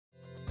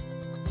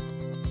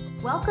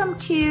Welcome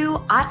to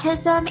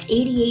Autism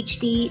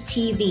ADHD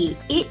TV.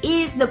 It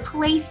is the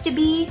place to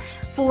be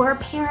for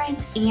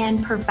parents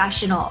and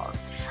professionals.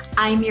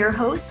 I'm your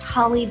host,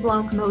 Holly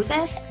Blanc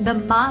Moses, the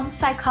mom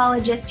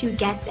psychologist who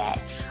gets it.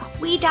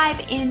 We dive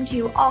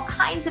into all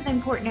kinds of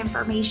important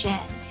information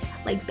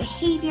like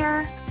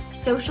behavior,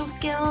 social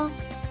skills,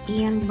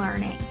 and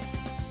learning.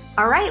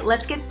 All right,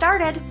 let's get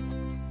started.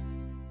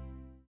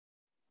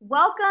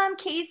 Welcome,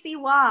 Casey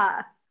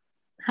Waugh.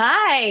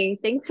 Hi,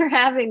 thanks for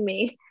having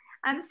me.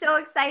 I'm so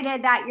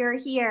excited that you're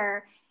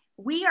here.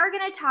 We are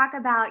going to talk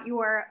about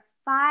your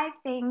 5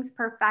 things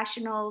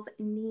professionals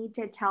need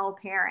to tell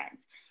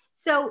parents.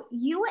 So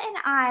you and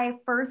I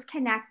first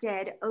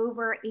connected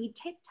over a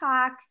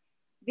TikTok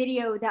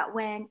video that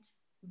went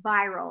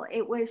viral.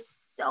 It was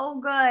so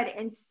good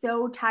and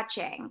so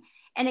touching.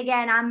 And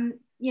again, I'm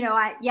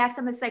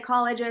a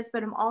psychologist,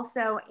 but I'm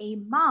also a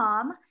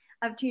mom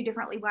of 2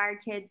 differently wired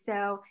kids.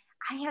 So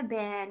I have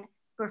been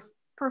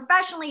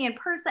professionally and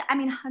personally,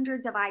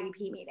 hundreds of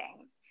IEP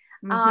meetings.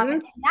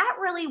 And that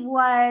really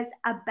was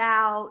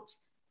about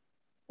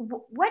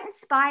what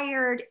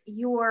inspired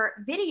your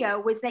video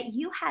was that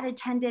you had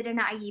attended an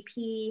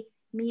IEP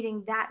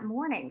meeting that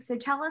morning. So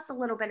tell us a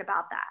little bit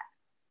about that.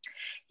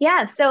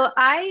 Yeah, so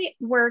I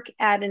work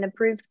at an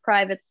approved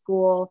private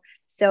school.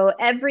 So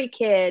every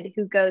kid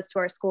who goes to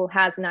our school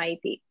has an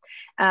IEP.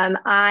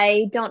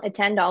 I don't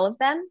attend all of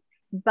them,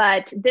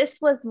 but this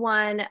was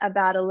one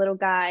about a little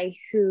guy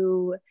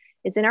who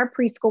is in our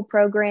preschool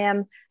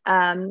program.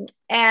 And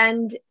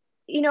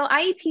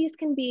IEPs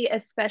can be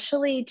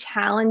especially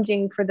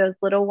challenging for those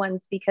little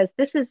ones because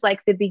this is like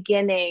the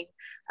beginning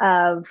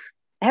of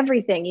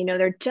everything.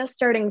 They're just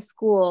starting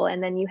school,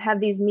 and then you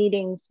have these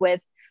meetings with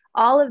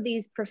all of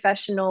these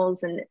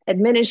professionals and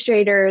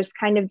administrators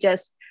kind of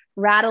just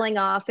rattling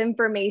off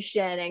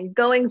information and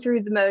going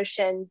through the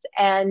motions.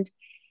 And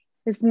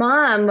this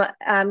mom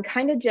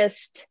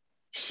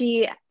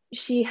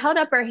she held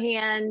up her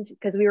hand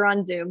because we were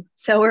on Zoom.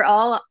 So we're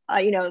all,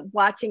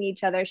 watching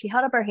each other. She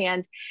held up her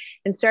hand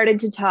and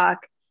started to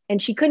talk,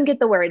 and she couldn't get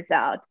the words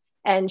out.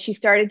 And she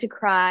started to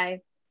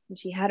cry, and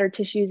she had her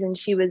tissues, and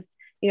she was,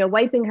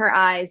 wiping her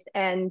eyes.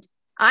 And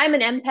I'm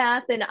an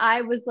empath, and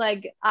I was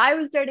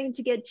starting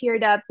to get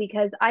teared up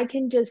because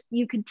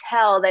you could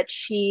tell that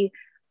she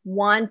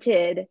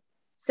wanted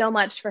so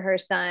much for her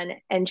son.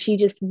 And she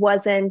just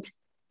wasn't,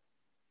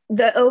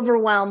 the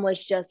overwhelm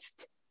was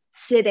just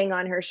sitting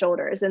on her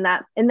shoulders in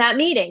that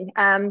meeting.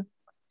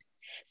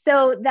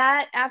 So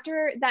that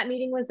after that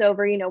meeting was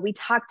over, we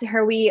talked to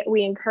her, we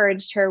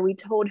encouraged her, we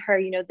told her,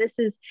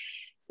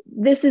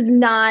 this is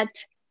not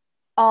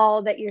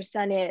all that your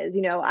son is.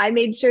 I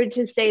made sure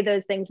to say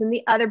those things, and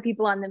the other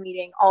people on the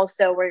meeting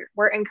also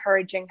were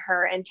encouraging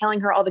her and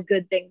telling her all the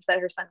good things that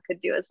her son could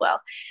do as well.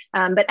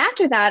 But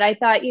after that, I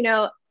thought,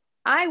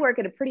 I work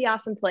at a pretty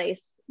awesome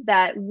place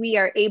that we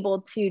are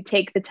able to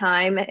take the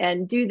time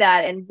and do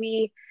that, and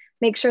we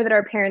make sure that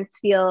our parents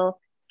feel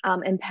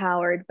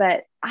empowered.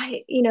 But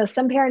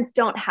some parents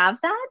don't have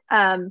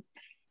that.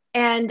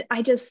 And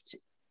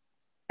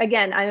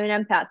again, I'm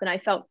an empath, and I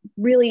felt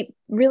really,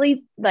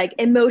 really like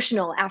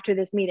emotional after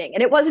this meeting,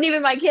 and it wasn't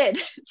even my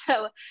kid.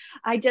 So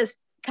I just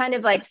kind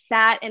of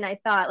sat and I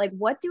thought,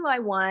 what do I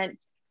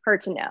want her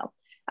to know?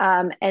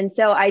 And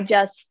so I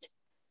just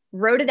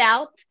wrote it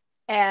out.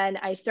 And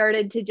I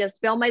started to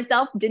just film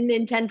myself, didn't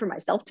intend for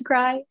myself to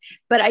cry,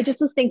 but I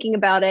just was thinking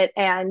about it.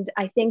 And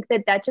I think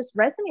that just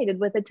resonated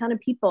with a ton of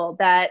people,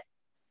 that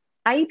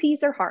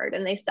IEPs are hard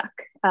and they suck.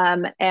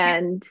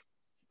 And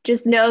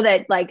just know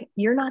that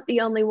you're not the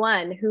only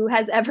one who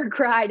has ever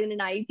cried in an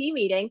IEP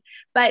meeting,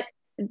 but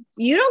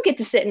you don't get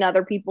to sit in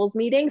other people's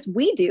meetings.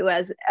 We do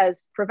as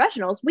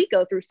professionals, we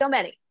go through so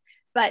many,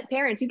 but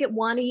parents, you get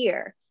one a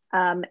year.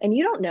 And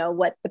you don't know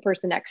what the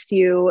person next to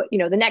you,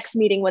 the next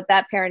meeting, what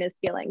that parent is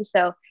feeling.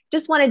 So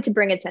just wanted to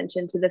bring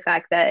attention to the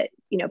fact that,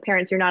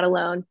 parents, you're not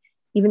alone,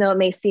 even though it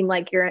may seem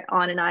like you're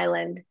on an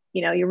island,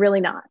 you're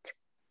really not.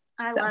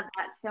 I love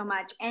that so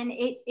much. And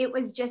it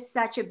was just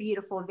such a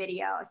beautiful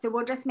video. So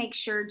we'll just make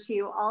sure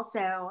to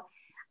also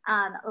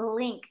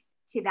link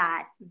to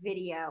that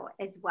video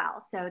as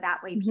well. So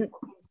that way people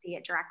can see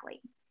it directly.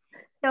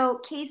 So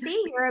Casey,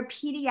 you're a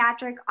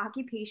pediatric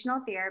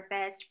occupational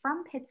therapist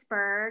from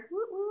Pittsburgh.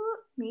 Woo woo,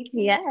 me too.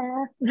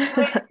 Yeah.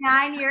 With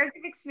 9 years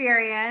of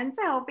experience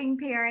helping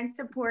parents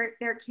support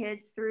their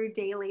kids through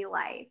daily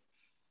life.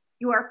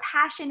 Your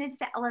passion is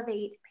to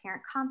elevate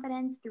parent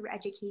confidence through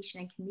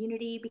education and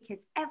community, because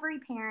every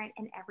parent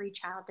and every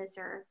child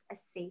deserves a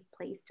safe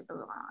place to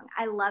belong.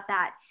 I love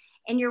that.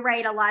 And you're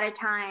right, a lot of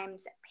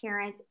times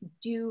parents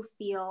do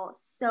feel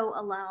so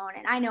alone.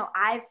 And I know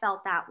I've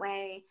felt that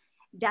way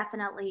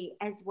definitely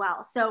as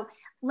well. So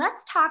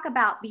let's talk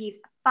about these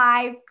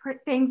 5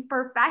 things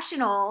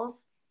professionals,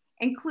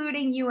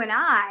 including you and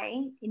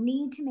I,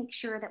 need to make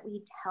sure that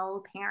we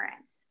tell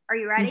parents. Are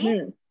you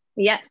ready?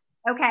 Yes.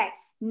 Okay.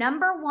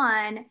 Number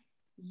 1,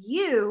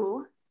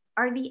 you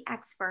are the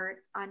expert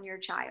on your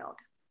child.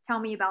 Tell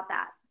me about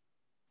that.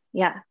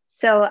 Yeah.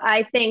 So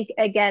I think,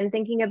 again,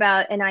 thinking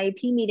about an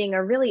IEP meeting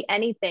or really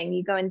anything,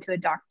 you go into a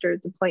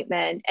doctor's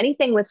appointment,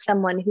 anything with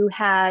someone who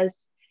has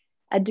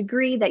a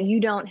degree that you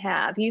don't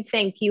have, you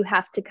think you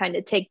have to kind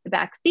of take the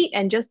back seat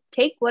and just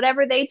take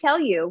whatever they tell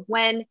you,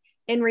 when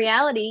in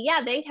reality,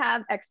 yeah, they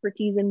have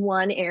expertise in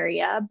one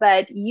area,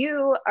 but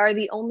you are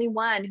the only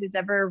one who's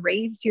ever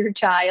raised your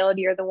child.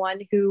 You're the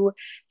one who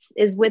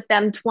is with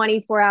them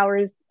 24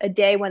 hours a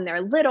day when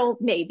they're little,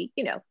 maybe,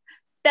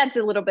 that's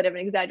a little bit of an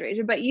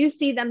exaggeration, but you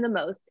see them the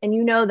most and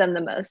you know them the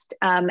most.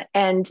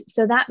 And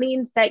so that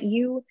means that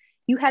you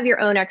have your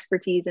own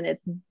expertise, and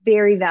it's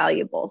very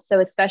valuable. So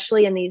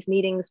especially in these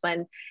meetings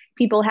when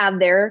people have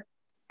their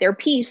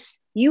piece,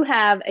 you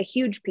have a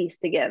huge piece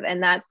to give.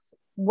 And that's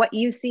what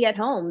you see at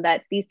home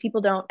that these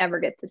people don't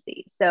ever get to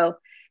see. So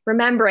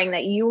remembering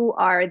that you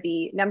are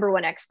the number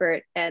one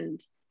expert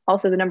and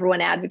also the number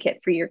one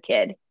advocate for your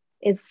kid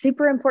is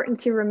super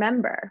important to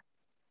remember.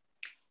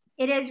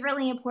 It is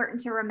really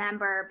important to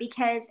remember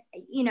because,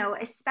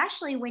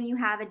 especially when you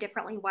have a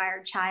differently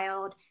wired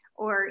child,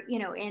 or,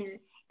 in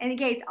the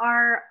case,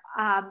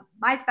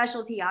 my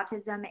specialty,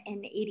 autism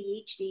and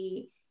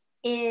ADHD,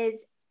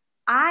 is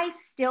I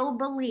still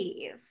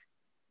believe,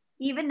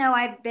 even though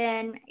I've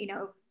been,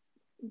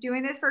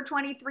 doing this for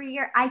 23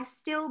 years, I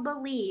still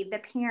believe the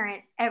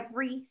parent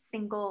every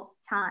single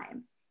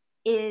time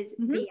is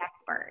the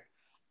expert,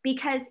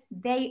 because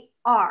they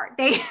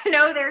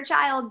know their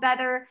child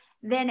better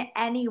than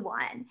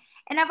anyone.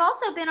 And I've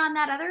also been on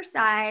that other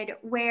side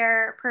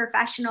where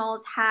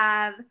professionals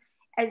have,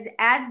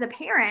 as the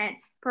parent,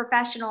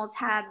 professionals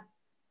have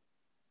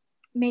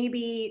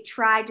maybe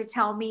tried to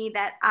tell me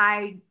that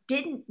I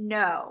didn't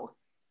know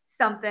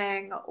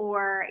something,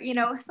 or,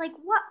 it's like,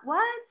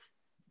 what?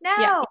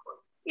 No,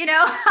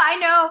 Yeah.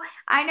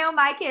 I know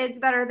my kids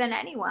better than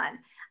anyone.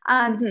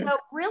 So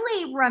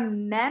really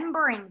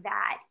remembering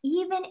that,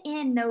 even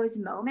in those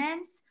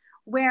moments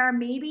where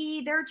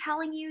maybe they're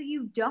telling you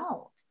you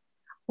don't,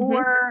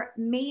 or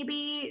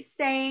maybe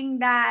saying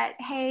that,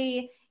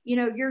 hey,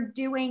 you're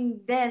doing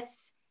this,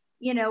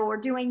 or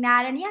doing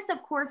that. And yes,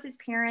 of course, as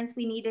parents,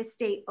 we need to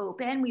stay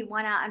open. We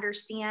want to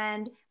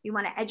understand, we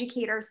want to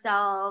educate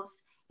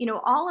ourselves,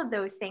 all of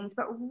those things,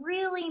 but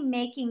really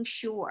making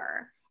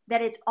sure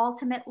that it's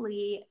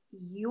ultimately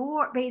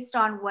based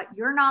on what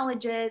your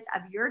knowledge is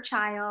of your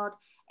child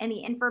and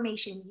the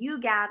information you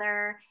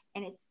gather.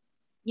 And it's,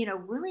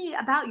 really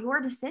about your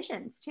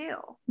decisions too.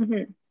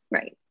 Right.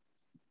 Definitely.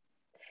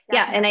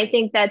 Yeah. And I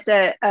think that's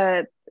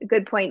a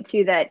good point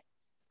too, that,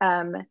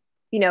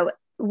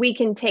 we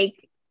can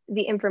take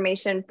the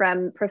information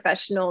from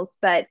professionals,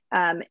 but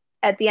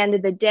at the end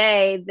of the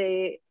day,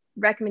 the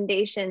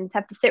recommendations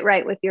have to sit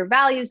right with your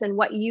values and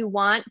what you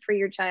want for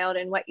your child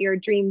and what your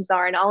dreams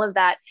are and all of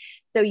that.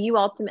 So you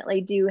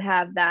ultimately do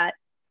have that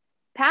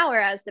power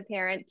as the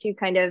parent to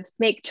kind of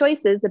make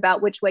choices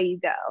about which way you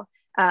go.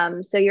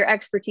 So your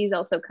expertise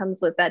also comes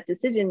with that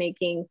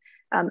decision-making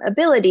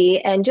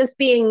ability, and just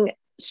being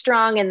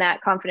strong in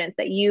that confidence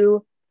that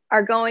you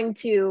are going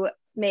to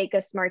make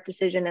a smart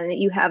decision and that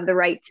you have the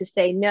right to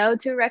say no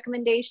to a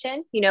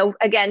recommendation.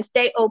 Again,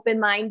 stay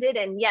open-minded,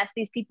 and yes,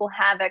 these people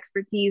have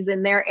expertise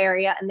in their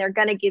area and they're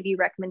going to give you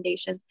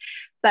recommendations,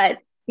 but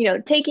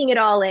taking it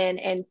all in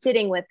and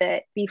sitting with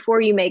it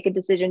before you make a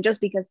decision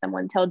just because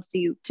someone tells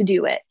you to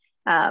do it.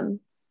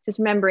 Just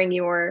remembering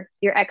your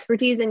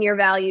expertise and your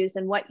values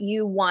and what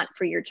you want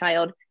for your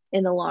child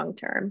in the long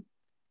term.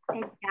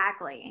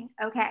 Exactly.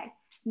 Okay.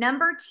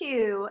 Number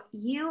 2,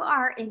 you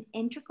are an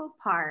integral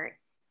part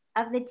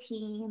of the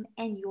team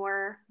and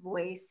your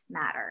voice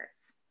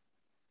matters.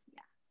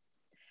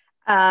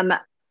 Yeah.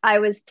 I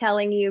was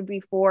telling you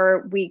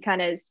before we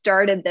kind of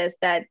started this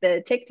that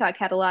the TikTok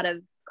had a lot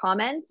of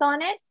comments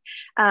on it.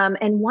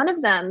 And one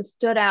of them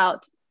stood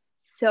out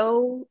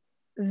so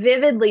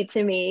vividly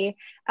to me.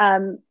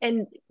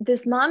 And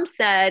this mom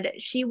said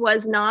she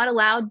was not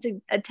allowed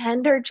to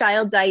attend her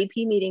child's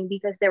IEP meeting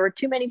because there were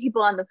too many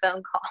people on the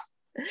phone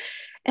call.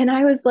 And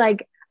I was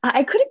like,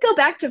 I couldn't go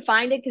back to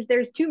find it because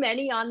there's too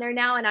many on there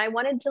now. And I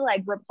wanted to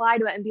reply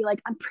to it and be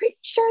like, I'm pretty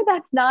sure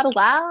that's not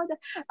allowed,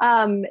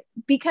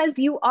 because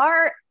you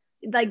are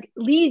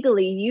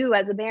legally, you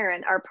as a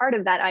parent are part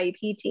of that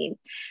IEP team.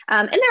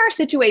 And there are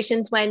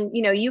situations when,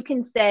 you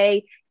can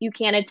say you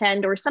can't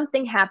attend or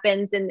something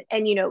happens, and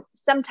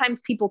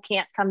sometimes people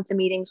can't come to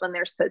meetings when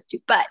they're supposed to,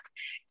 but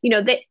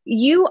that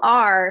you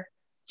are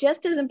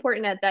just as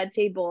important at that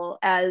table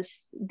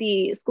as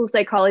the school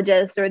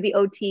psychologist or the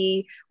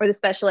OT or the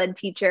special ed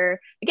teacher,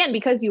 again,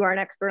 because you are an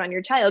expert on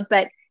your child,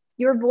 but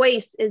your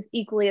voice is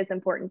equally as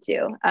important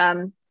too.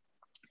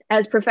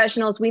 As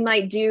professionals, we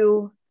might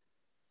do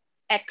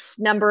X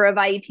number of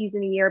IEPs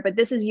in a year, but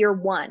this is year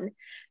one.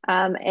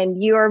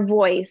 And your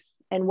voice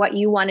and what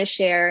you want to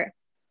share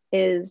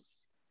it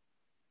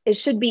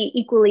should be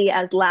equally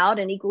as loud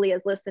and equally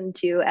as listened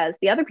to as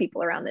the other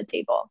people around the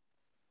table.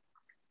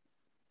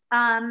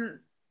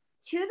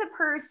 To the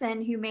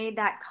person who made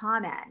that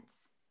comment,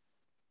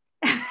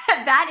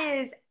 that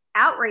is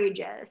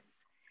outrageous.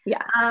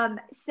 Yeah.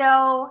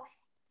 So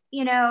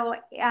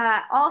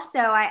Also,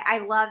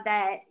 I love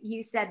that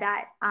you said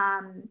that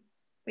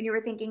when you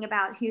were thinking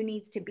about who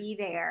needs to be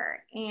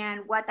there,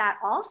 and what that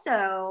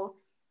also,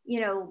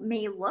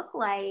 may look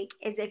like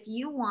is, if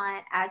you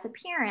want, as a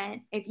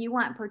parent, if you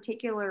want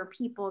particular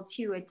people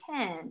to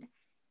attend,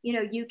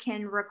 you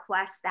can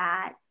request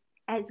that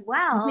as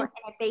well. Mm-hmm. And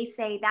if they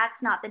say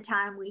that's not the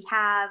time we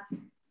have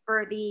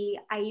for the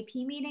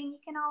IEP meeting, you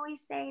can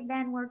always say,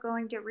 then we're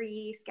going to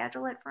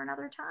reschedule it for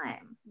another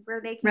time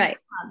where they can Right.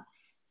 come.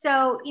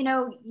 So,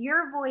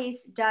 your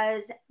voice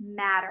does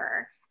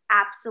matter.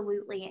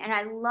 Absolutely. And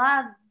I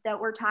love that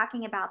we're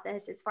talking about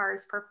this as far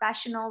as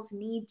professionals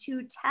need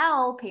to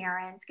tell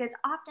parents, because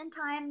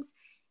oftentimes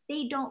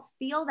they don't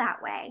feel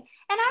that way.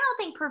 And I don't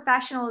think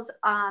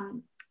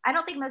I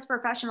don't think most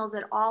professionals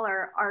at all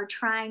are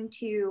trying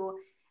to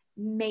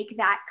make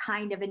that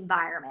kind of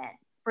environment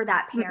for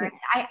that parent.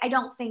 I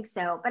don't think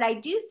so. But I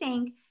do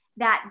think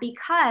that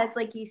because,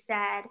 like you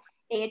said,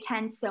 they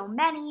attend so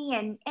many,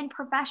 and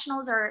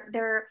professionals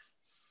they're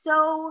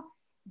so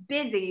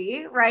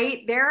busy,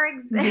 right? They're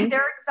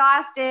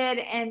exhausted,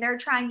 and they're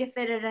trying to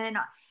fit it in,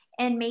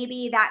 and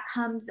maybe that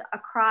comes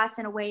across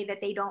in a way that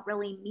they don't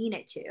really mean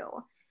it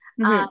to.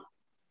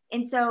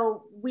 And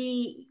so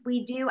we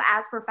do,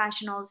 as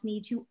professionals,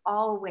 need to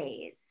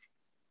always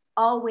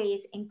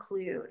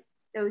include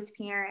those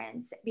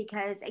parents,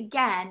 because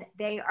again,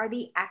 they are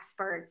the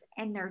experts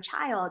in their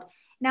child.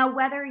 Now,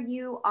 whether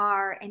you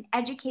are an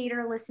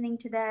educator listening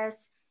to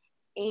this,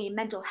 a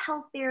mental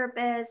health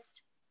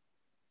therapist,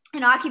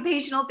 an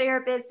occupational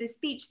therapist, a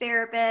speech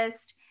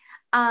therapist,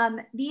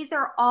 these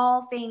are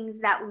all things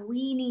that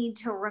we need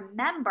to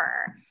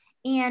remember.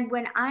 And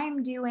when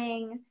I'm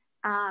doing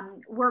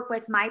work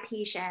with my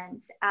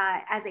patients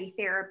as a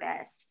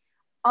therapist,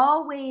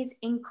 always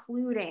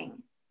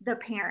including the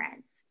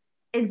parents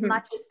as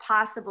much as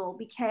possible,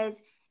 because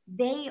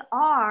they're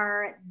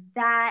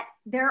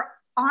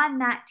on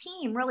that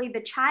team. Really,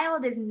 the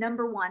child is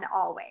number one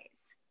always,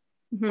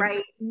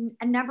 right?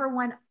 Number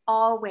one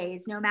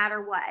always, no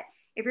matter what.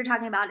 If you're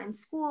talking about in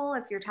school,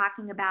 if you're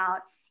talking about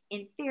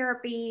in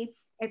therapy,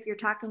 if you're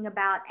talking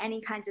about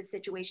any kinds of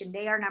situation,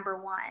 they are number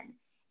one.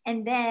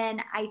 And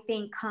then I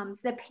think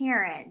comes the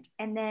parent,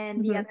 and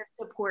then the other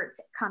supports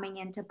coming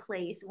into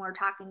place when we're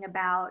talking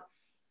about,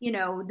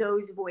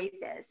 those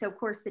voices. So of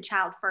course the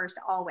child first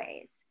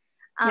always.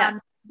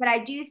 But I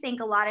do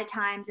think a lot of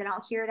times, and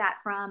I'll hear that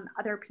from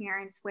other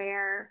parents,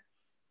 where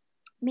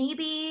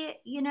maybe,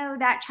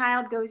 that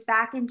child goes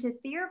back into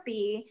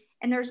therapy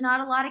and there's not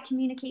a lot of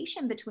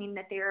communication between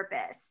the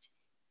therapist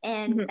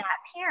and that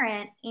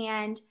parent.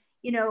 And,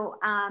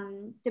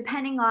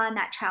 depending on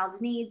that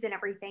child's needs and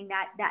everything,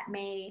 that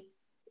may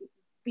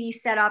be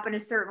set up in a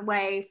certain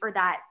way for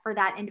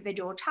that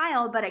individual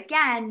child. But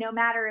again, no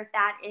matter if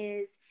that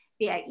is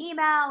via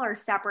email or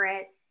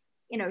separate,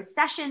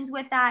 sessions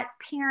with that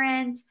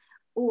parent,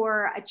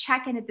 or a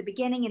check-in at the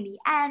beginning and the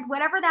end,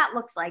 whatever that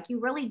looks like, you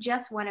really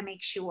just want to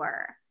make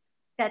sure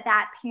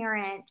that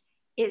parent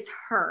is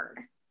heard.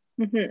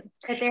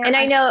 And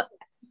I know,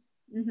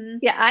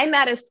 I'm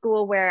at a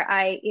school where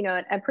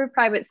an approved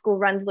private school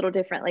runs a little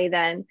differently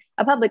than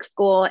a public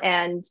school.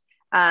 And,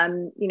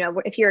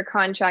 if you're a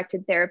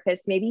contracted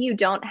therapist, maybe you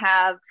don't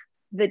have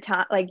the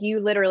time, like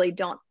you literally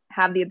don't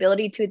have the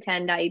ability to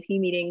attend IEP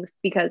meetings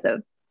because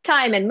of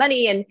time and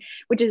money, and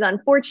which is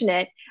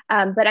unfortunate.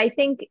 But I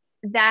think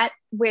that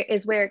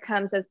is where it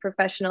comes as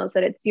professionals,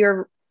 that it's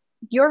your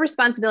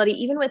responsibility,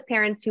 even with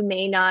parents who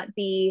may not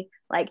be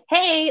like,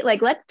 hey,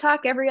 like, let's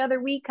talk every other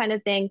week kind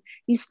of thing.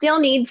 You still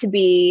need to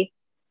be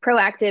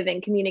proactive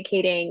in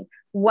communicating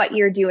what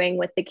you're doing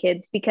with the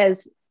kids,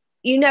 because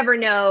you never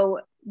know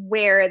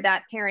where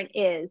that parent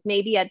is.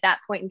 Maybe at that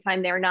point in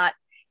time, they're not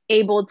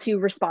able to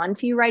respond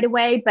to you right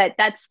away, but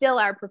that's still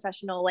our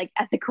professional, like,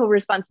 ethical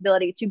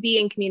responsibility to be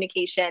in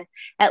communication,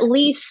 at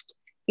least,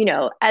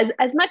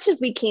 as much as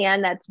we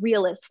can, that's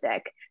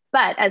realistic.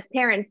 But as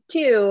parents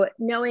too,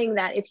 knowing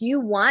that if you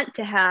want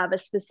to have a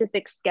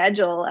specific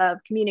schedule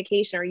of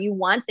communication, or you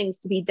want things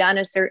to be done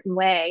a certain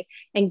way,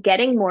 and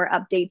getting more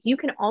updates, you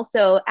can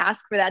also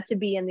ask for that to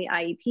be in the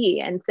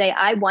IEP and say,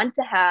 I want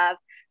to have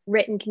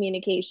written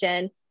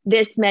communication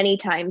this many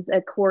times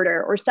a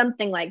quarter, or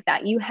something like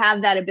that. You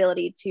have that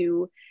ability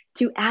to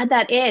add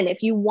that in.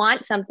 If you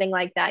want something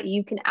like that,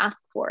 you can ask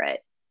for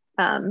it.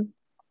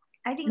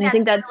 I think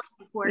that's really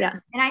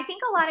important. And I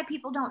think a lot of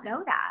people don't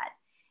know that.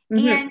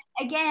 And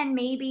again,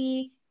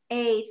 maybe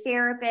a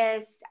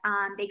therapist,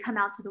 they come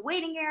out to the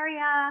waiting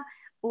area,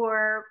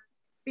 or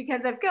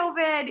because of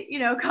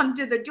COVID, come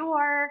to the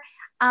door.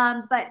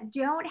 But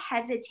don't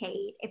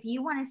hesitate. If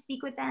you want to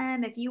speak with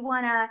them, if you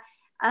want to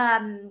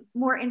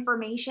more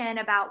information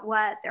about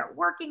what they're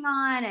working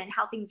on and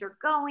how things are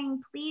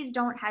going, please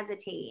don't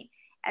hesitate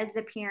as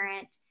the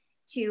parent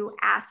to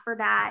ask for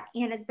that.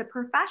 And as the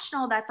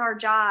professional, that's our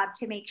job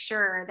to make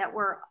sure that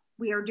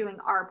we are doing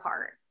our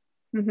part.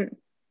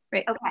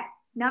 Right. Okay.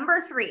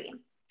 Number 3,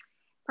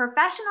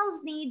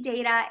 professionals need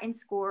data and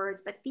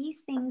scores, but these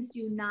things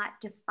do not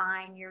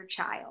define your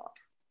child.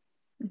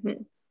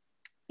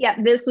 Yeah,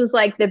 this was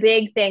like the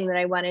big thing that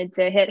I wanted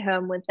to hit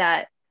home with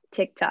that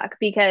TikTok,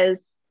 because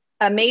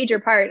a major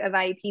part of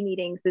IEP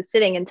meetings is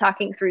sitting and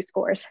talking through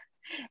scores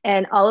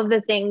and all of the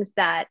things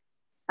that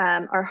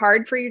are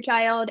hard for your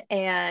child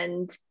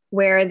and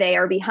where they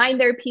are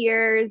behind their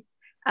peers.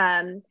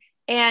 And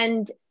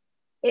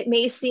it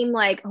may seem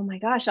like, oh my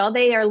gosh, all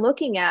they are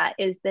looking at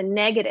is the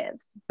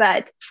negatives.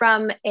 But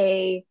from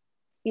an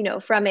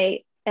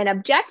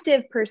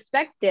objective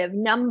perspective,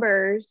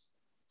 numbers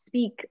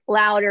speak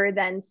louder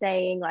than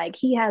saying like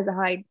he has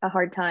a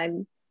hard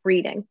time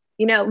reading.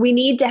 We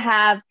need to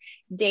have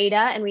data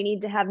and we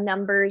need to have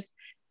numbers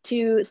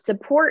to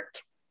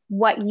support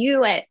what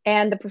you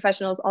and the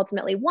professionals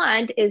ultimately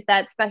want, is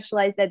that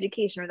specialized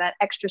education or that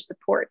extra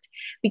support.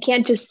 We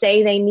can't just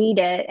say they need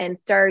it and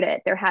start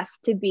it. There has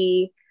to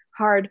be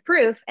hard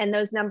proof, and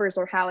those numbers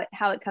are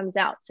how it comes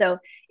out. So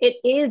it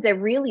is a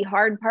really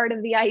hard part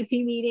of the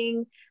IEP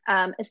meeting,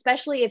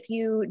 especially if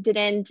you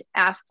didn't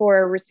ask for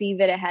or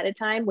receive it ahead of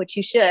time, which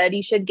you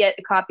should get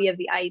a copy of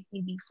the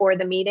IEP before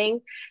the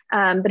meeting.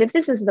 But if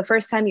this is the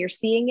first time you're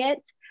seeing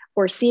it,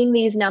 or seeing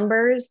these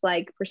numbers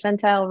like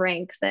percentile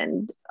ranks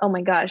and, oh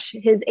my gosh,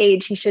 his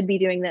age, he should be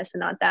doing this and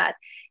not that,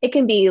 it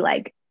can be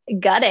like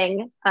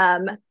gutting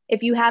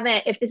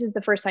if this is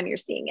the first time you're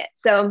seeing it.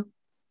 So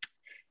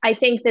I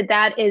think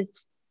that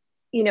is,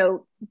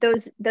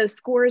 those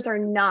scores are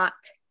not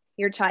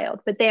your child,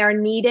 but they are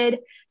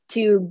needed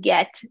to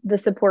get the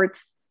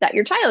supports that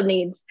your child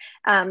needs.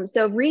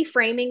 So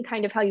reframing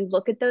kind of how you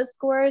look at those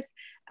scores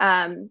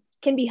can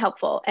be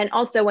helpful. And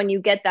also when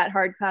you get that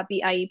hard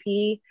copy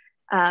IEP,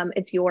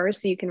 it's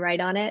yours, so you can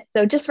write on it.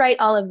 So just write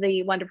all of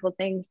the wonderful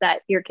things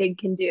that your kid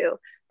can do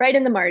right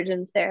in the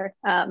margins there.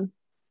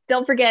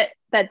 Don't forget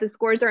that the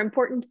scores are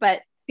important,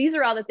 but these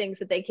are all the things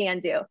that they can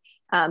do,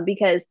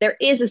 because there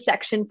is a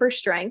section for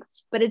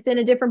strengths, but it's in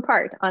a different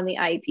part on the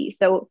IEP.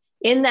 So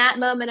in that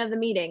moment of the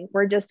meeting,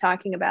 we're just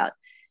talking about,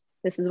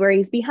 this is where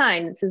he's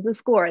behind, this is the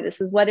score,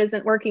 this is what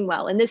isn't working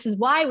well, and this is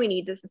why we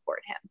need to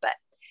support him. But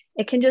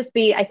it can just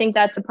be, I think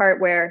that's a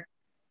part where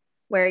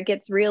it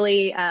gets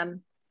really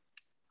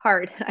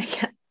hard,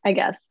 I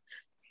guess.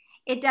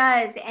 It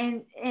does.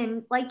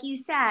 And like you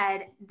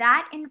said,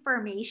 that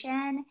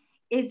information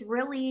is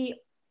really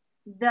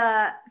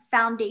the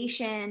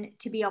foundation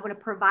to be able to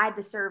provide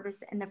the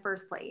service in the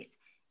first place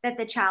that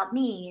the child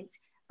needs.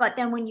 But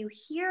then when you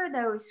hear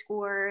those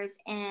scores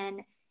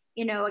and,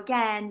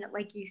 again,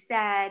 like you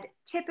said,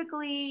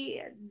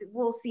 typically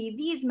we'll see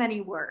these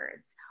many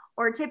words,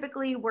 or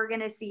typically we're going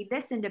to see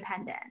this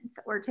independence,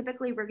 or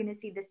typically we're going to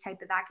see this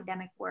type of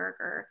academic work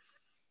or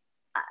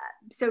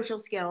social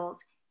skills.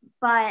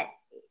 But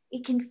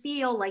it can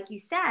feel, like you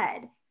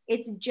said,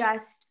 it's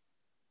just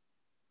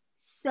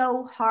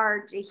so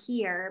hard to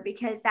hear,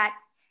 because that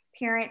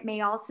parent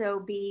may also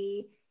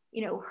be,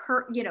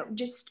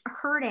 just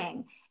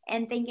hurting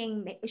and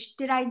thinking,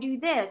 did I do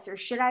this, or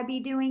should I be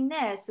doing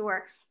this,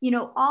 or,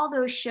 all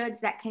those shoulds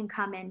that can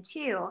come in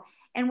too.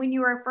 And when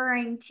you're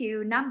referring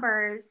to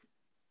numbers,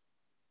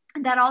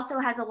 that also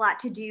has a lot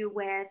to do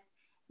with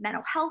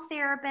mental health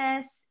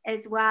therapists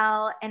as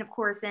well. And of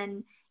course,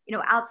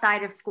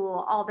 outside of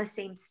school, all the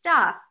same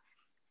stuff.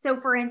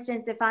 So for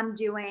instance, if I'm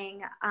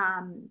doing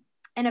an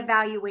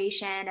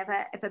evaluation,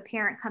 if a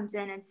parent comes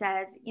in and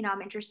says,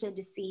 I'm interested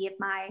to see if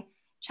my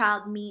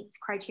child meets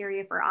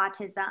criteria for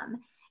autism,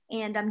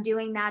 and I'm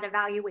doing that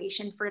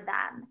evaluation for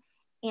them,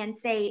 and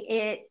say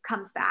it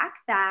comes back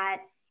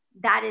that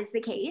is the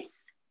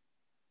case,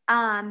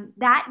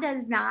 that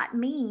does not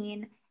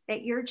mean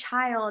that your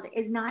child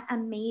is not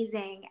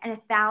amazing in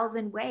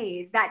 1,000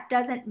 ways. That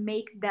doesn't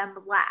make them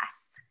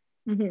less.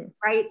 Mm-hmm.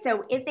 Right?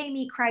 So if they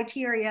meet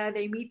criteria,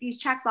 they meet these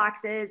check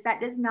boxes, that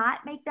does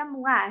not make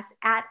them less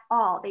at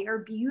all. They are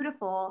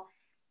beautiful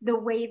the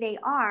way they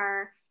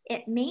are.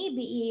 It may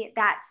be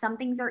that some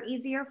things are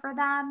easier for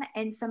them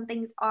and some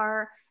things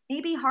are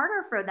maybe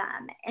harder for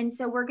them. And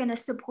so we're going to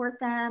support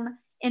them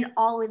in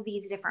all of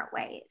these different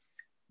ways.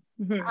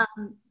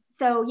 Mm-hmm.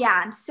 So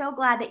yeah, I'm so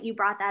glad that you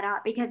brought that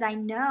up, because I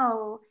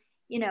know,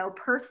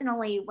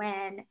 personally,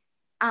 when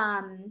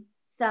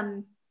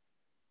some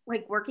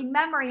like working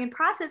memory and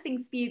processing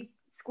speed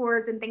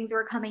scores and things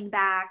were coming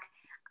back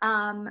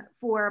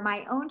for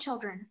my own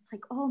children, it's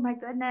like, oh my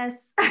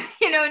goodness,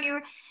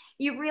 and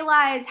you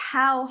realize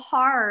how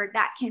hard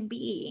that can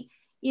be,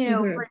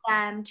 mm-hmm. for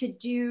them to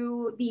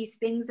do these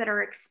things that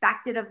are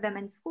expected of them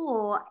in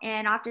school.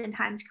 And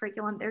oftentimes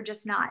curriculum, they're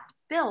just not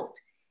built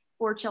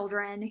for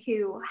children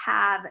who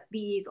have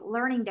these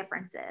learning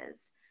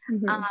differences,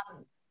 mm-hmm.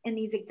 And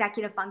these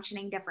executive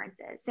functioning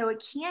differences. So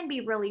it can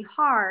be really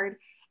hard.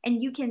 And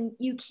you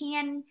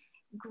can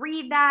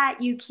grieve that,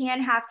 you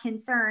can have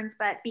concerns,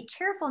 but be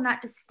careful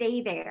not to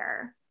stay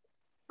there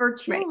for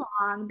too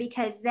long,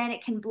 because then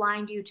it can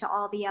blind you to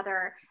all the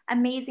other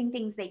amazing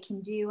things they can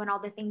do and all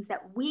the things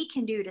that we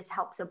can do to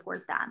help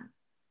support them.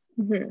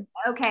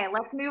 Mm-hmm. Okay,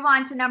 let's move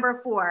on to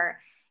number 4.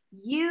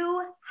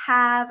 You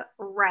have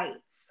rights.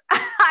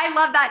 I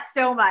love that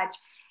so much.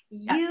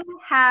 Yeah. You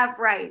have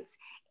rights.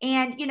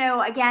 And,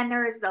 again,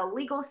 there is the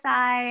legal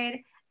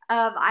side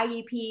of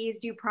IEPs,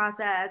 due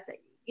process,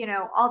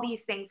 all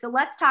these things. So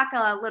let's talk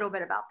a little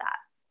bit about that.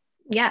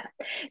 Yeah.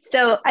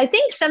 So I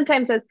think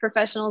sometimes as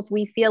professionals,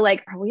 we feel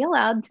like, are we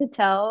allowed to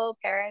tell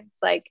parents,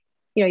 like,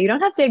 you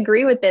don't have to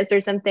agree with this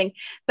or something?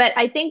 But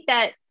I think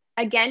that,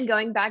 again,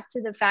 going back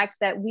to the fact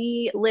that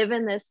we live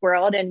in this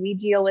world and we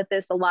deal with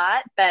this a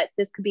lot, but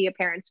this could be a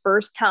parent's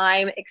first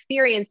time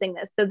experiencing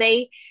this. So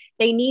they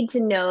need to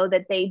know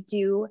that they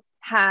do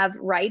have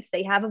rights,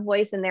 they have a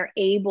voice, and they're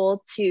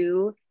able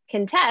to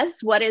contest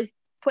what is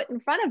put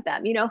in front of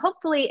them.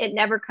 Hopefully it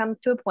never comes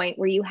to a point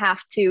where you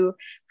have to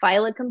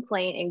file a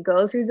complaint and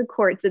go through the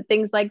courts and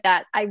things like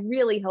that. I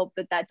really hope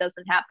that that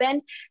doesn't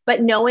happen.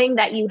 But knowing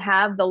that you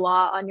have the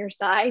law on your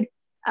side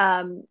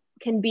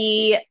can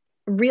be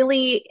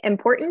really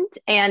important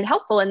and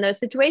helpful in those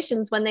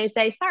situations when they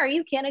say, sorry,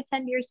 you can't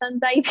attend your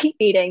son's IEP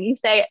meeting. You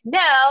say, no,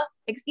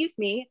 excuse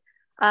me.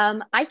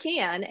 I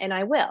can and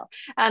I will.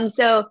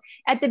 So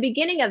at the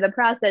beginning of the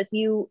process,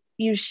 you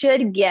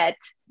should get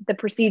the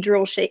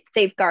procedural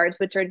safeguards,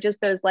 which are just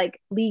those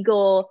like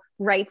legal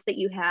rights that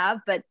you have.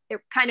 But it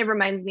kind of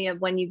reminds me of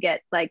when you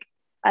get like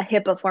a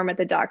HIPAA form at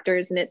the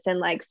doctor's and it's in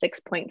like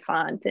 6-point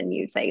font and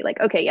you say like,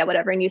 okay, yeah,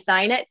 whatever, and you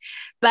sign it.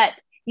 But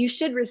you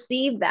should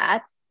receive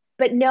that.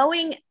 But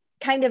knowing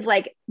kind of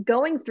like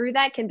going through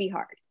that can be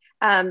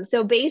hard.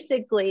 So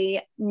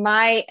basically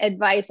my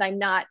advice, I'm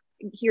not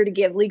here to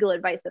give legal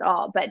advice at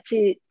all, but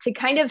to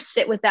kind of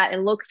sit with that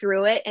and look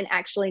through it and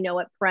actually know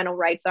what parental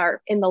rights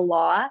are in the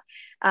law.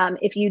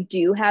 If you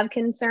do have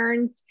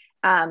concerns,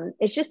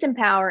 it's just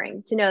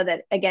empowering to know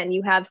that, again,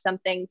 you have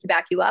something to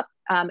back you up,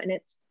 and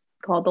it's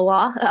called the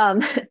law.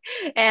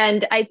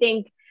 And I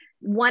think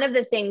one of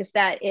the things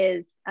that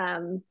is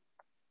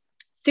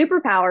super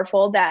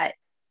powerful that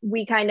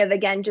we kind of,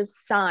 again,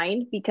 just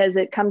sign because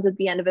it comes at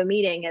the end of a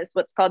meeting is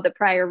what's called the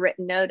prior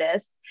written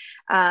notice.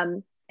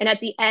 And at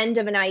the end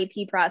of an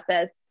IEP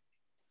process,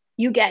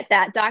 you get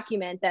that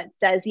document that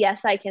says,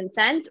 yes, I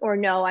consent, or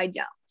no, I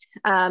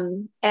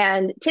don't.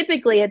 And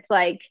typically it's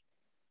like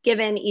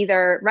given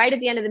either right at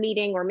the end of the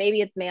meeting, or maybe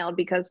it's mailed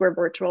because we're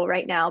virtual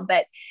right now.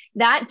 But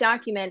that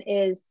document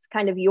is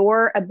kind of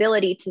your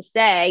ability to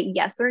say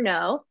yes or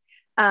no.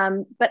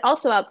 But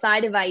also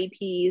outside of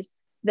IEPs,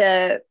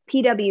 the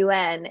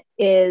PWN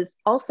is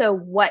also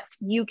what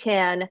you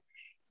can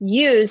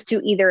use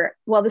to either,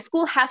 well, the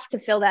school has to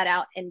fill that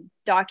out and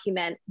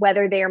document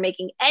whether they are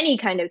making any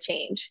kind of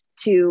change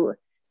to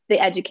the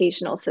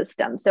educational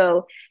system.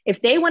 So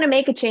if they want to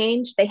make a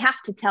change, they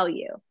have to tell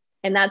you.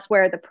 And that's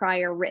where the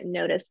prior written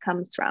notice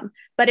comes from.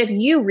 But if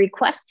you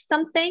request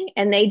something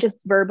and they just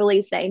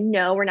verbally say,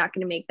 no, we're not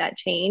going to make that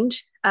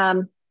change,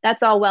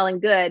 that's all well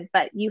and good.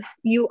 But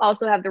you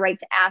also have the right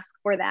to ask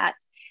for that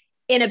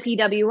in a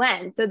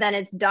PWN. So then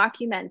it's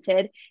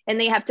documented and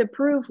they have to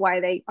prove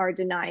why they are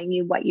denying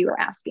you what you are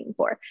asking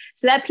for.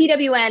 So that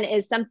PWN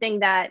is something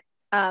that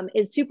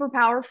is super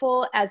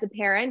powerful as a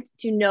parent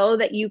to know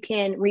that you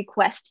can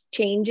request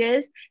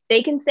changes.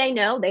 They can say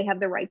no, they have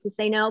the right to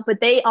say no,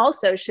 but they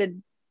also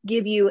should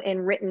give you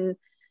in written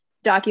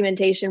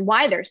documentation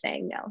why they're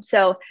saying no.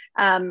 So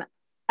a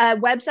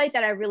website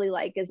that I really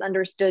like is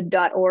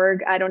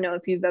understood.org. I don't know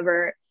if you've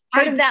ever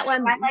heard of that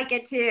one. I like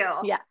it too.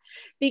 Yeah,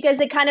 because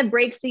it kind of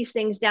breaks these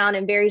things down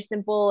in very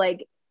simple,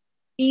 like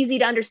easy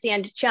to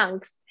understand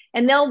chunks.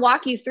 And they'll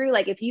walk you through,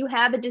 like, if you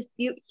have a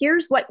dispute,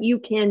 here's what you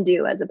can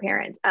do as a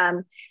parent.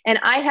 And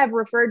I have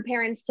referred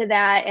parents to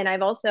that. And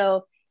I've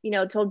also,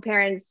 told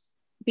parents,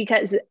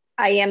 because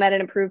I am at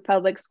an approved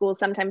public school,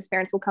 sometimes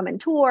parents will come and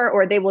tour,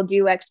 or they will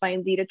do X, Y,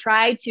 and Z to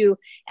try to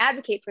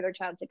advocate for their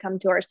child to come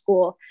to our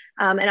school.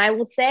 And I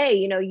will say,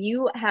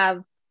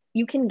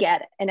 you can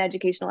get an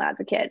educational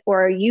advocate,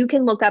 or you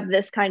can look up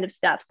this kind of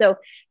stuff. So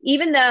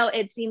even though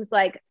it seems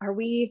like, are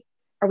we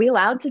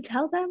allowed to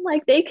tell them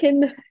like they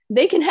can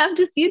have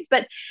disputes?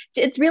 But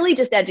it's really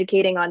just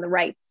educating on the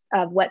rights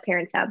of what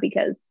parents have,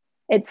 because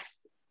it's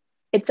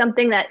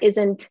something that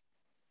isn't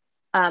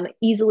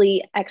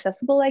easily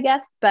accessible, I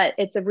guess, but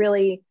it's a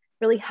really,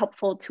 really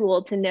helpful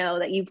tool to know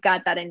that you've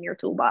got that in your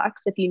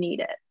toolbox if you need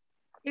it.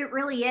 It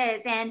really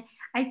is. And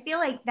I feel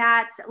like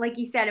that's, like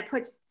you said, it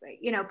puts,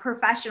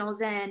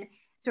 professionals in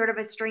sort of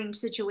a strange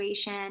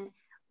situation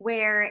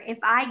where if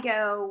I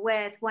go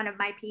with one of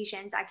my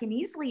patients, I can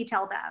easily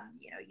tell them,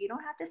 you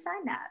don't have to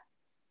sign that.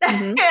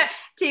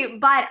 Mm-hmm.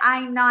 But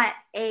I'm not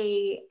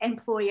a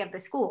employee of the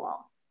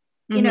school,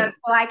 so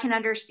I can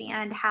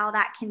understand how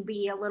that can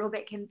be a little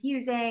bit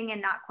confusing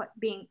and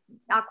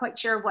not quite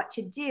sure what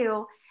to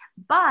do.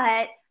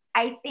 But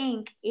I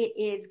think it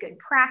is good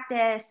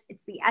practice.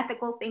 It's the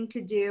ethical thing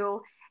to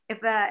do.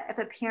 If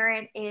a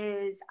parent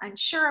is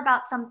unsure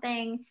about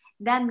something,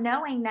 them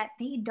knowing that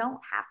they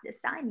don't have to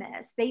sign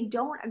this, they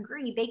don't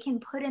agree, they can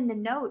put in the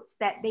notes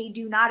that they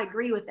do not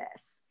agree with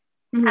this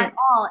at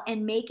all,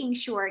 and making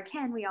sure,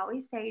 again, we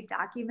always say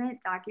document.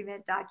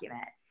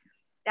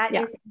 That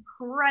is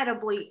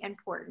incredibly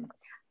important.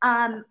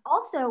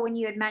 Also, when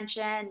you had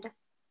mentioned,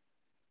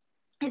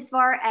 as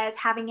far as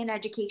having an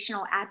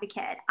educational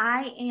advocate,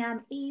 I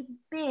am a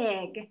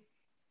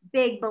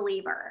big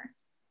believer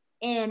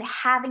in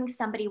having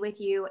somebody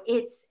with you.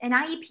 An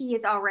IEP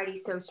is already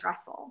so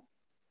stressful.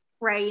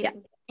 right? Yeah.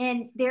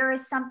 And there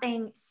is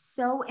something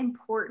so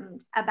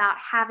important about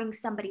having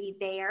somebody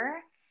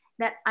there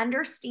that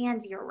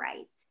understands your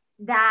rights,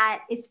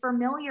 that is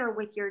familiar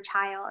with your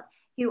child,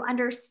 who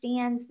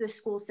understands the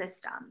school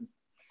system.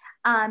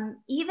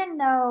 Even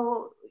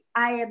though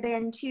I have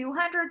been to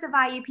hundreds of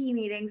IEP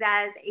meetings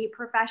as a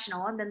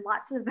professional and then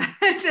lots of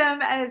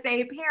them as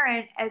a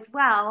parent as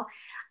well,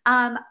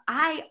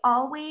 I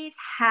always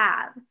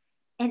have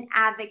an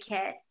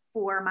advocate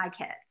for my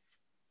kids.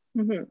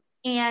 Mm-hmm.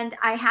 And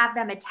I have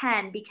them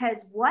attend, because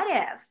what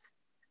if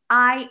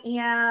I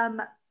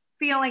am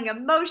feeling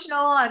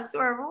emotional, I'm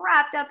sort of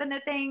wrapped up in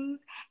the things,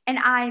 and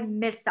I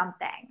miss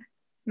something?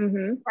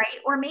 Mm-hmm. Right?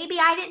 Or maybe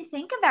I didn't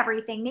think of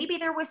everything. Maybe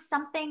there was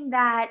something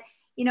that,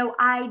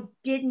 I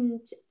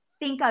didn't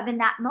think of in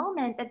that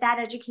moment that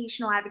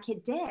educational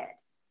advocate did.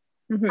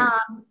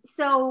 Mm-hmm.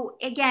 So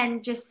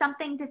again, just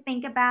something to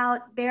think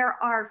about. There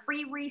are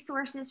free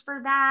resources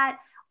for that,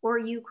 or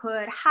you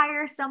could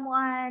hire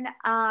someone.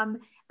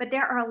 But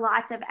there are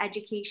lots of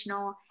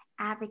educational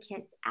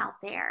advocates out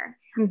there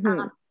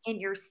Mm-hmm. in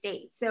your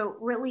state. So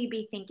really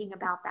be thinking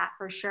about that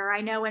for sure.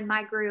 I know in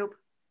my group,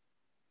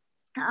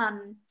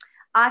 autism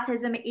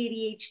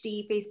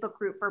ADHD Facebook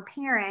group for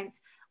parents,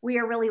 we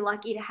are really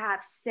lucky to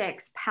have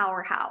 6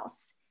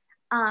 powerhouse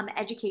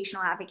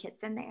educational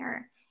advocates in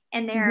there.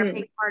 And they're a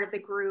big part of the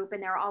group,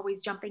 and they're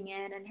always jumping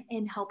in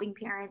and helping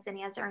parents and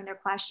answering their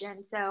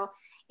questions. So,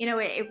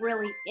 it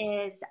really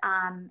is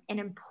an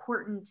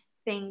important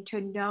thing to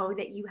know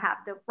that you have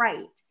the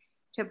right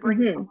to bring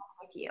Mm-hmm. someone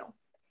with you.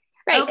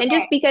 Right. Okay. And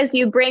just because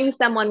you bring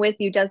someone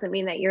with you doesn't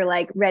mean that you're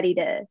like ready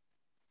to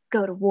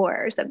go to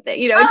war or something,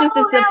 it's just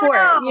a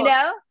support,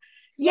 No.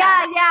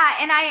 Yeah.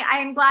 And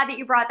I'm glad that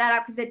you brought that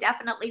up, because it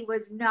definitely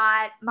was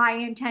not my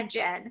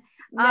intention.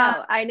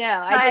 No, I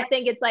know. I just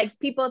think it's like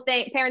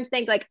parents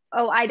think like,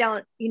 oh, I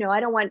don't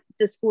want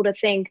the school to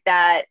think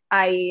that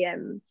I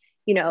am,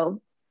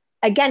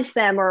 against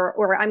them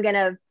or I'm going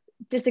to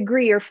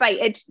disagree or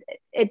fight.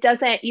 It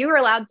doesn't, you're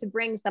allowed to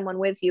bring someone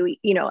with you,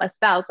 a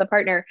spouse, a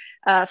partner,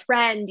 a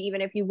friend, even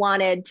if you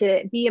wanted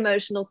to be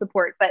emotional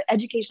support. But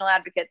educational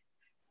advocates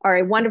are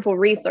a wonderful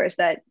resource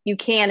that you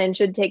can and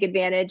should take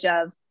advantage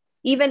of,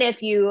 even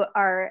if you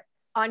are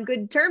on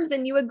good terms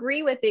and you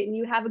agree with it and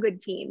you have a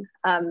good team.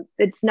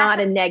 It's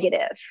not a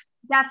negative.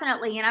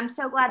 Definitely. And I'm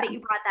so glad that you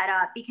brought that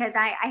up, because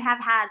I have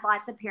had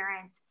lots of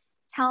parents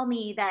tell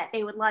me that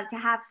they would love to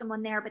have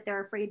someone there, but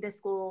they're afraid the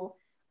school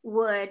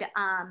would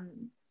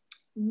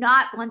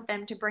not want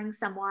them to bring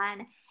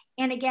someone.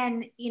 And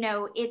again,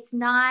 it's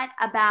not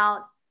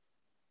about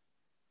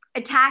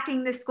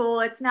attacking the school.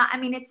 It's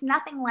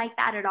nothing like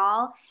that at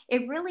all.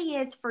 It really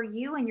is for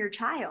you and your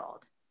child.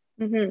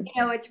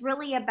 Mm-hmm. It's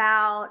really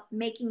about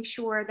making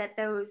sure that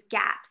those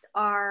gaps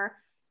are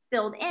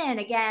filled in.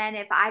 Again,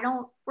 if I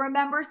don't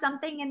remember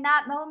something in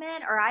that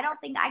moment, or I don't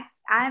think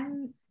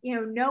I'm,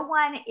 no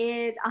one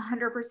is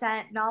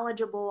 100%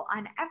 knowledgeable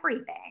on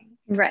everything.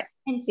 Right.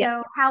 And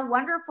so how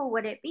wonderful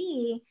would it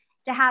be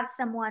to have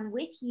someone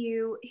with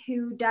you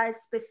who does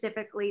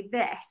specifically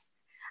this?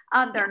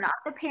 They're not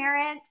the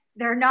parent.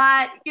 They're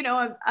not,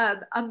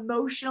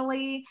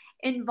 emotionally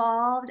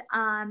involved.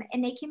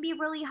 And they can be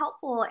really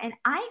helpful. And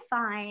I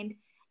find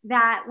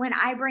that when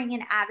I bring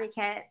an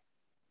advocate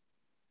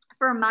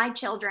for my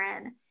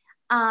children,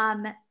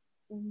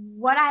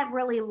 what I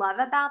really love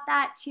about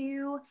that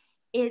too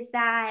is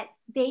that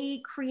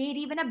they create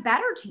even a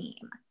better team,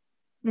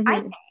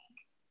 I think.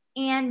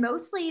 And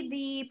mostly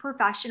the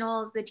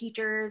professionals, the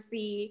teachers,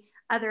 the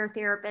other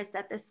therapists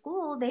at the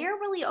school, they are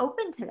really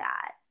open to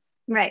that.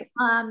 Right.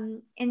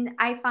 And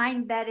I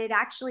find that it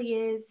actually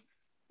is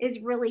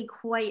really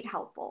quite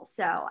helpful.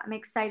 So I'm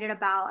excited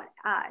about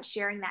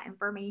sharing that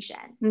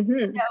information.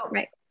 So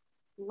right.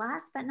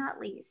 Last but not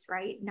least,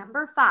 right?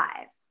 Number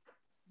 5,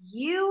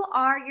 you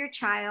are your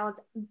child's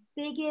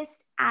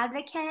biggest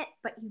advocate,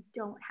 but you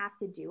don't have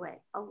to do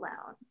it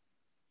alone.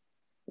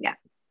 Yeah.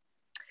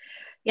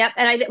 Yep.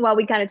 And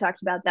we kind of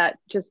talked about that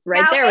just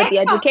right there with the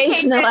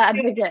educational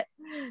advocate.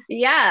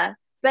 Yeah.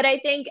 But I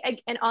think,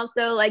 and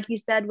also like you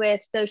said,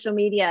 with social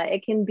media,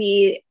 it can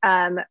be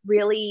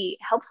really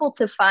helpful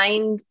to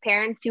find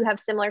parents who have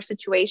similar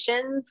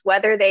situations,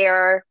 whether they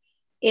are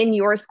in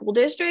your school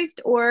district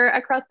or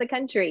across the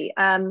country.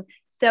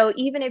 So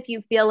even if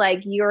you feel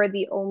like you're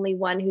the only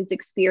one who's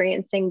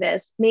experiencing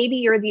this, maybe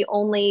you're the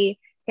only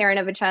parent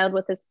of a child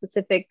with a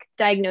specific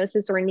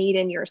diagnosis or need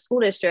in your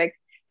school district,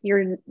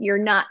 you're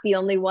not the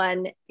only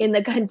one in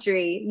the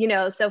country,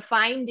 so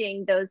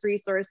finding those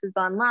resources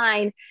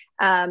online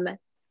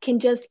can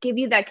just give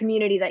you that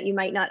community that you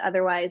might not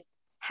otherwise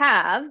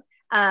have,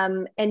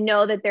 and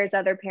know that there's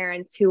other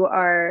parents who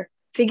are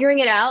figuring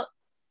it out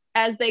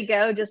as they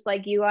go, just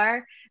like you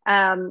are.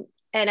 And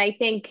I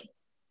think,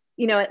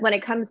 when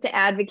it comes to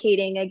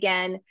advocating,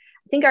 again,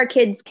 I think our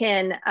kids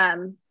can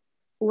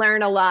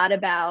learn a lot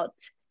about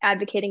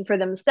advocating for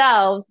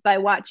themselves by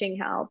watching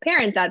how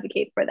parents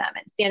advocate for them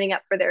and standing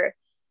up for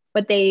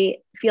what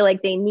they feel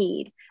like they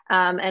need.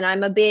 And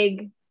I'm a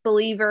big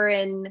believer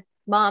in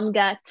mom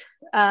gut.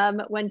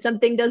 When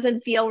something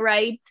doesn't feel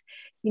right,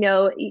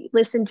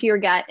 listen to your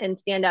gut and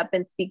stand up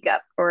and speak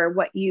up for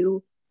what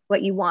you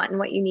want and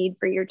what you need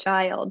for your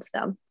child.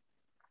 So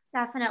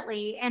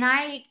definitely. And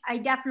I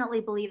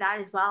definitely believe that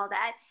as well,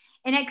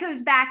 and it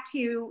goes back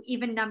to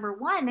even number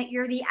one, that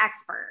you're the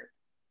expert,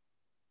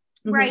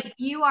 right?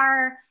 You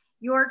are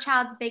your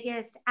child's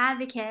biggest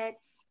advocate,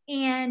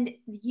 and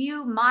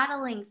you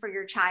modeling for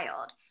your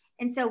child.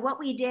 And so what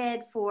we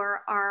did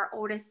for our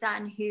oldest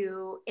son,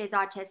 who is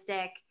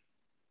autistic,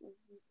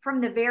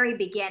 from the very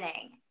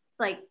beginning,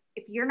 like,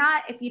 if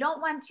you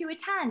don't want to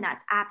attend,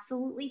 that's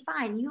absolutely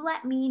fine. You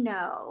let me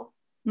know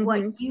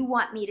what you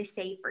want me to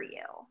say for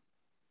you.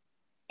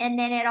 And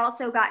then it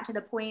also got to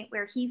the point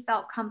where he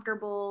felt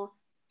comfortable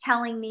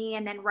telling me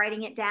and then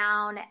writing it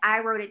down. I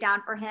wrote it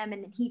down for him,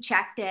 and then he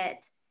checked it,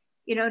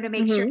 to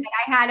make sure that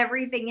I had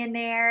everything in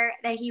there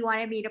that he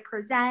wanted me to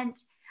present.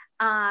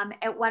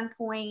 At one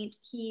point,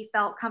 he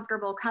felt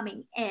comfortable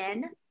coming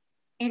in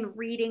and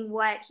reading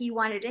what he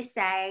wanted to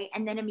say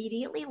and then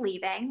immediately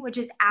leaving, which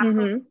is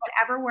absolutely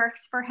whatever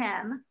works for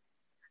him.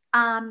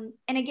 And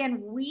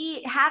again,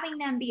 having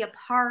them be a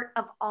part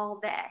of all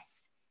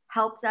this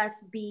helps us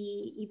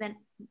be even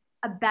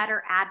a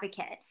better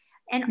advocate.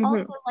 And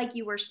also, like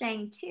you were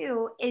saying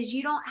too, is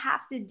you don't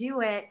have to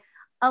do it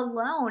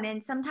alone.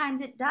 And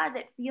sometimes it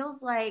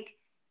feels like,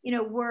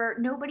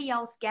 nobody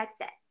else gets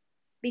it,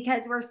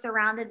 because we're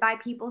surrounded by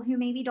people who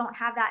maybe don't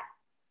have that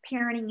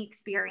parenting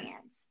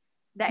experience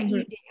that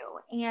you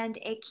do. And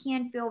it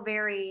can feel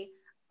very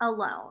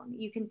alone.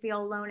 You can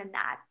feel alone in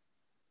that.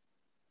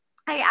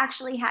 I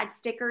actually had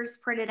stickers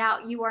printed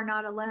out, "You are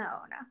not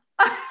alone."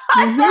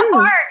 On the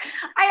heart.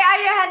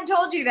 I hadn't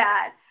told you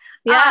that.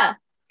 Yeah.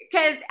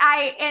 Because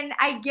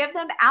I give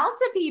them out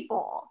to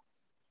people,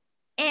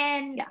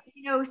 and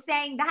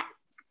saying that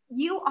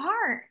you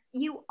aren't,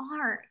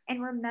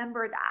 and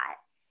remember that.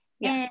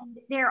 Yeah. And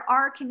there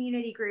are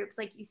community groups,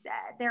 like you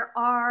said. There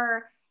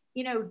are,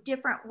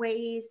 different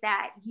ways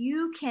that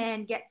you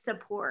can get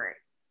support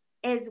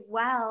as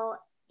well,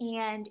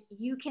 and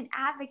you can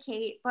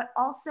advocate, but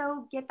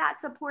also get that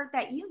support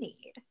that you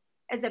need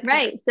as a parent.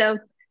 Right. So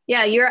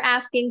yeah, you're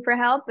asking for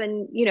help,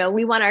 and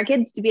we want our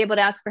kids to be able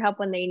to ask for help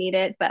when they need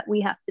it, but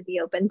we have to be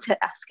open to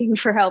asking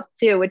for help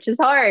too, which is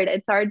hard.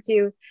 It's hard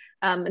to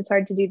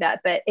do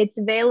that, but it's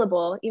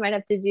available. You might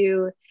have to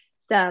do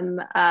some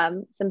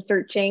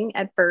searching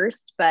at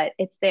first, but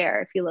it's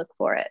there if you look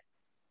for it.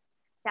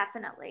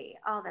 Definitely.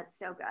 Oh, that's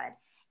so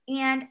good.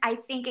 And I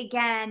think,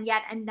 again,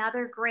 yet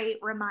another great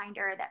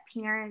reminder that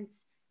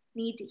parents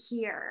need to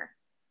hear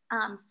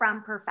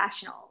from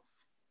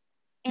professionals.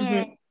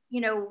 And,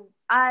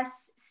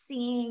 us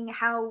seeing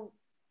how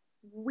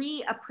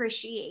we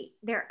appreciate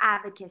their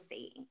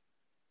advocacy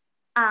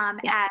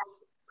as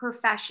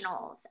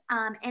professionals,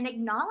 and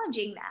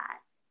acknowledging that,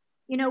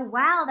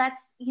 wow, that's,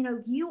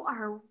 you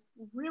are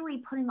really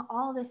putting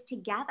all this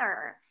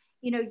together.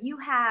 You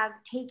have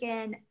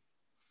taken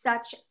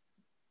such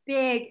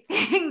big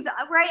things,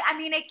 right? I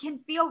mean, it can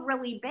feel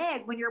really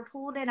big when you're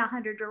pulled in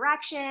 100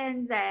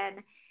 directions, and,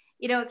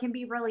 it can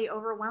be really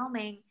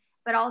overwhelming,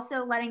 but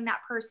also letting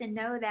that person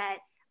know that,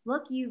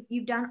 look,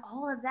 you've done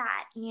all of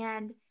that.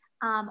 And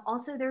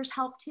also there's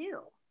help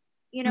too,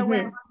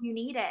 whenever you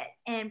need it,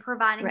 and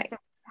providing some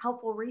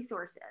helpful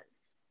resources.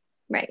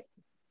 Right.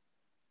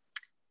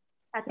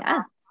 That's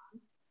awesome.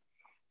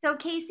 So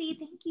Casey,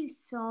 thank you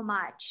so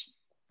much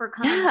for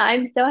coming. Yeah,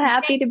 I'm so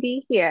happy to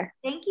be here.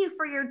 Thank you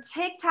for your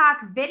TikTok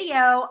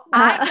video.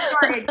 I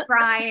started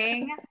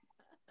crying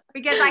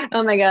because I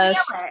oh my gosh,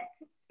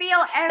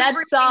 feel everything.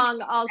 That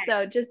song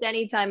also, just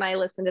anytime I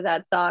listen to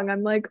that song,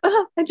 I'm like,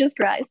 oh, I just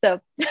cry.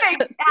 So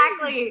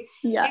exactly.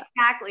 Yeah.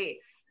 Exactly.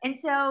 And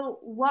so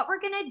what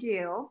we're going to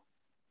do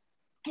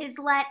is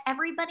let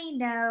everybody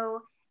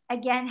know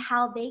again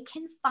how they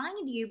can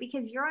find you,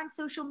 because you're on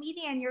social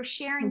media and you're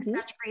sharing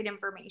such great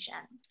information.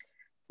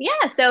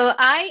 Yeah. So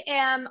I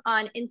am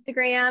on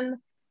Instagram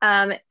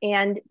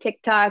and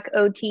TikTok,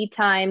 OT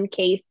Time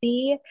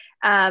Casey.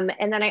 And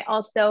then I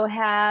also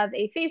have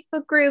a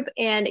Facebook group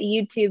and a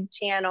YouTube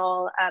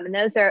channel. And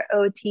those are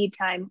OT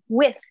Time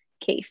with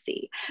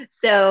Casey.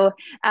 So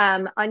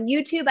on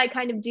YouTube, I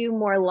kind of do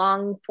more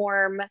long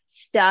form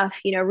stuff,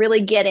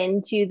 really get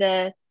into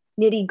the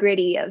nitty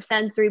gritty of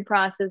sensory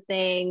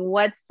processing.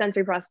 What's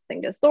sensory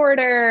processing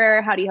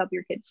disorder? How do you help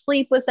your kids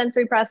sleep with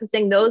sensory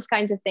processing? Those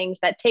kinds of things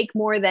that take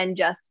more than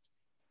just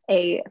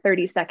a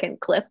 30-second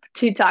clip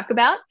to talk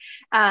about.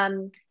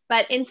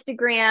 But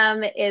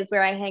Instagram is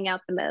where I hang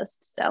out the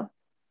most. So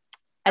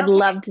I'd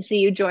love to see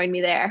you join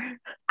me there.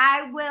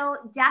 I will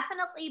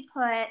definitely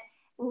put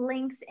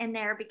links in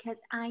there, because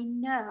I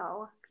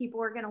know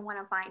people are going to want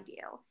to find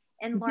you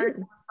and learn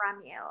more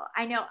from you.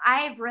 I know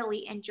I've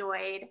really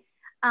enjoyed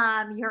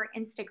your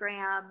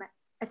Instagram,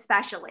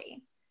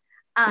 especially.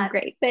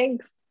 Great,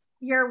 thanks.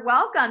 You're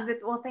welcome.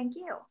 Well, thank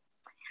you.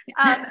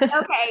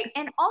 Okay,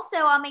 and also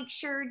I'll make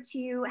sure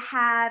to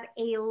have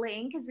a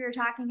link, because we were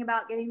talking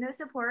about getting those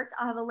supports.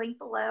 I'll have a link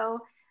below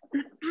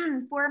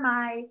for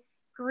my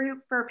group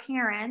for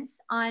parents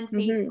on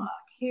Facebook,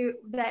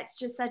 that's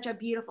just such a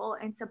beautiful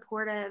and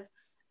supportive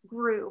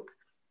group.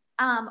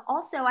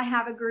 Also, I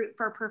have a group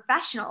for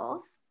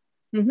professionals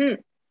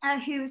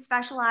who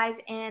specialize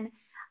in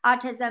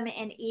autism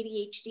and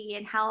ADHD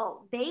and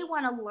how they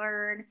want to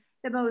learn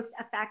the most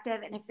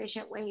effective and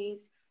efficient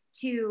ways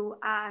to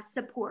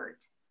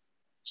support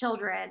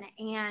children.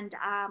 And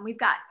we've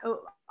got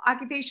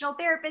occupational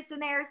therapists in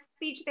there,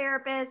 speech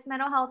therapists,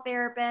 mental health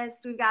therapists.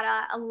 We've got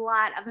a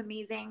lot of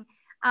amazing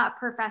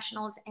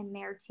professionals in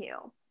there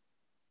too.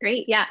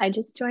 Great. Yeah, I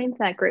just joined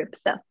that group.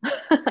 So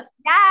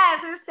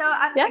yes, I'm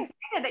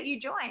excited that you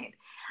joined.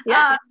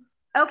 Yeah.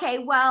 Okay,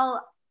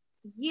 well,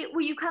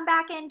 will you come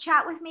back and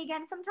chat with me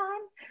again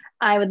sometime?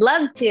 I would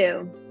love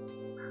to.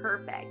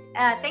 Perfect.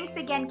 Thanks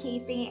again,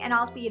 Casey, and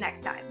I'll see you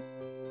next time.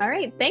 All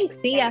right. Thanks.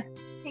 See ya.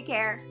 Take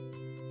care.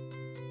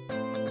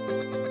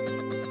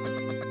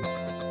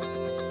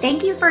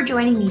 Thank you for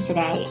joining me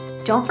today.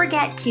 Don't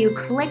forget to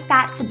click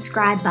that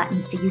subscribe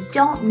button so you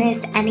don't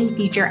miss any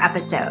future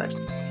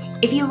episodes.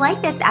 If you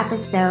like this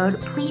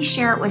episode, please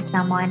share it with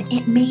someone.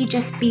 It may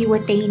just be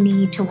what they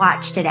need to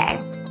watch today.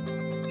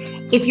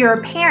 If you're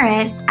a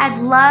parent, I'd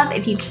love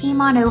if you came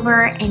on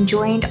over and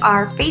joined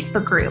our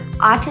Facebook group,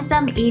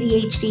 Autism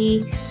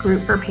ADHD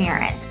Group for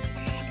Parents.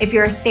 If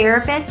you're a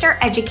therapist or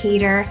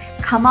educator,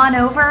 come on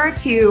over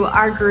to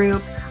our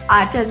group,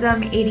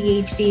 Autism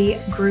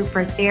ADHD Group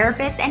for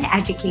Therapists and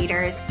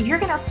Educators. You're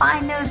going to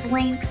find those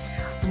links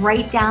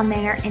right down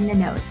there in the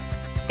notes.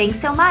 Thanks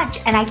so much,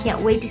 and I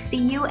can't wait to see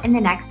you in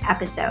the next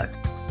episode.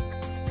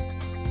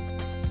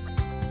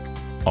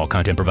 All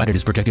content provided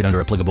is protected under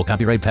applicable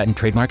copyright, patent,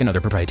 trademark, and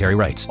other proprietary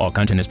rights. All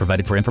content is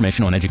provided for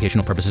informational and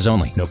educational purposes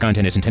only. No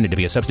content is intended to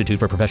be a substitute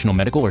for professional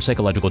medical or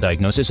psychological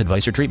diagnosis,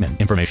 advice, or treatment.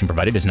 Information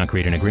provided does not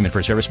create an agreement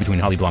for service between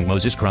Holly Blanc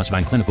Moses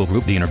Crossvine Clinical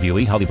Group, the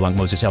interviewee, Holly Blanc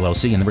Moses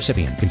LLC, and the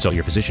recipient. Consult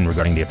your physician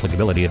regarding the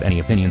applicability of any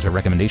opinions or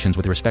recommendations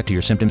with respect to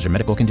your symptoms or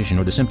medical condition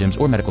or the symptoms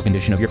or medical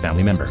condition of your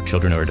family member.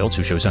 Children or adults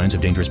who show signs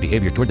of dangerous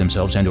behavior toward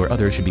themselves and/or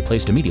others should be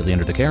placed immediately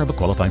under the care of a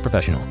qualified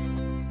professional.